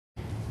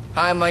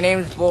Hi, my name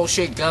is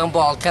Bullshit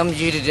Gumball. Coming to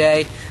you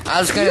today.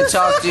 I was gonna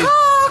talk to you.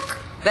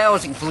 That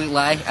was a complete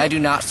lie. I do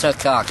not suck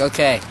cock.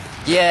 Okay.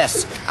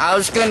 Yes, I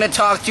was gonna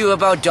talk to you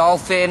about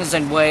dolphins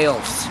and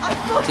whales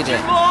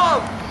today.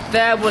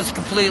 That was a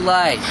complete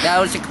lie. That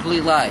was a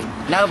complete lie.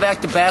 Now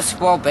back to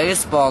basketball,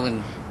 baseball,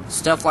 and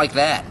stuff like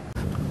that.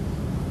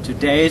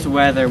 Today's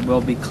weather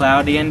will be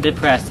cloudy and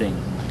depressing,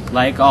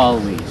 like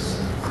always.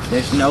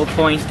 There's no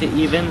point to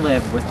even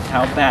live with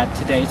how bad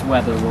today's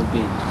weather will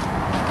be.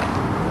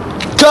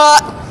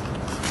 Cut!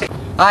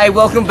 Hi,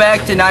 welcome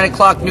back to 9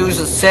 o'clock news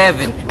at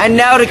 7. And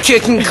now to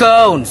chicken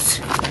cones.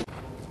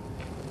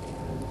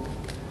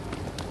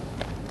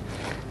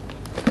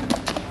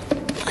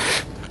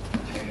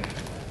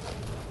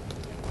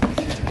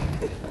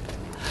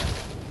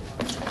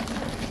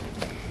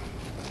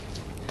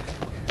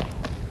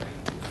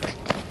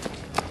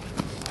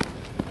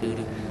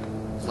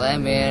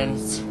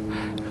 Lemons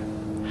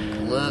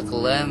look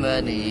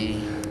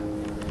lemony.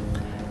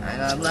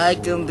 And I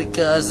like them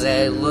because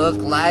they look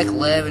like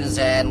lemons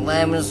and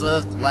lemons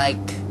look like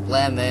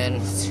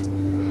lemons.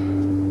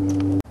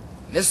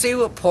 Let's see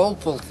what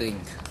Pulp will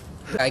think.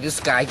 I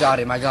got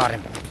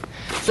him.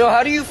 So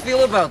how do you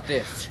feel about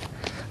this?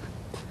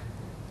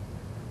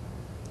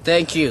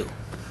 Thank you.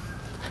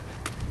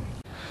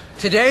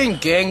 Today in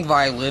gang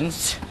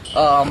violence,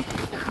 On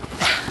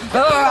the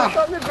ground.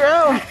 on the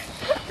ground.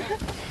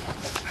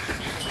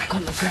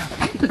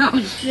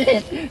 Oh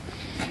shit.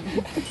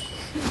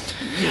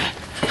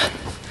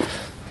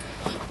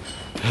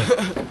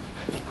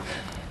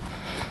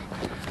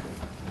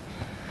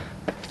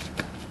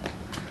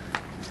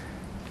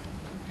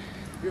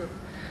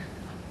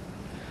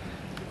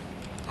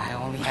 I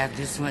only have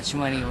this much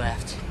money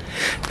left.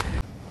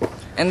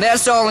 And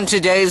that's all in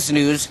today's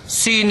news.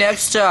 See you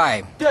next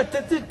time. Joey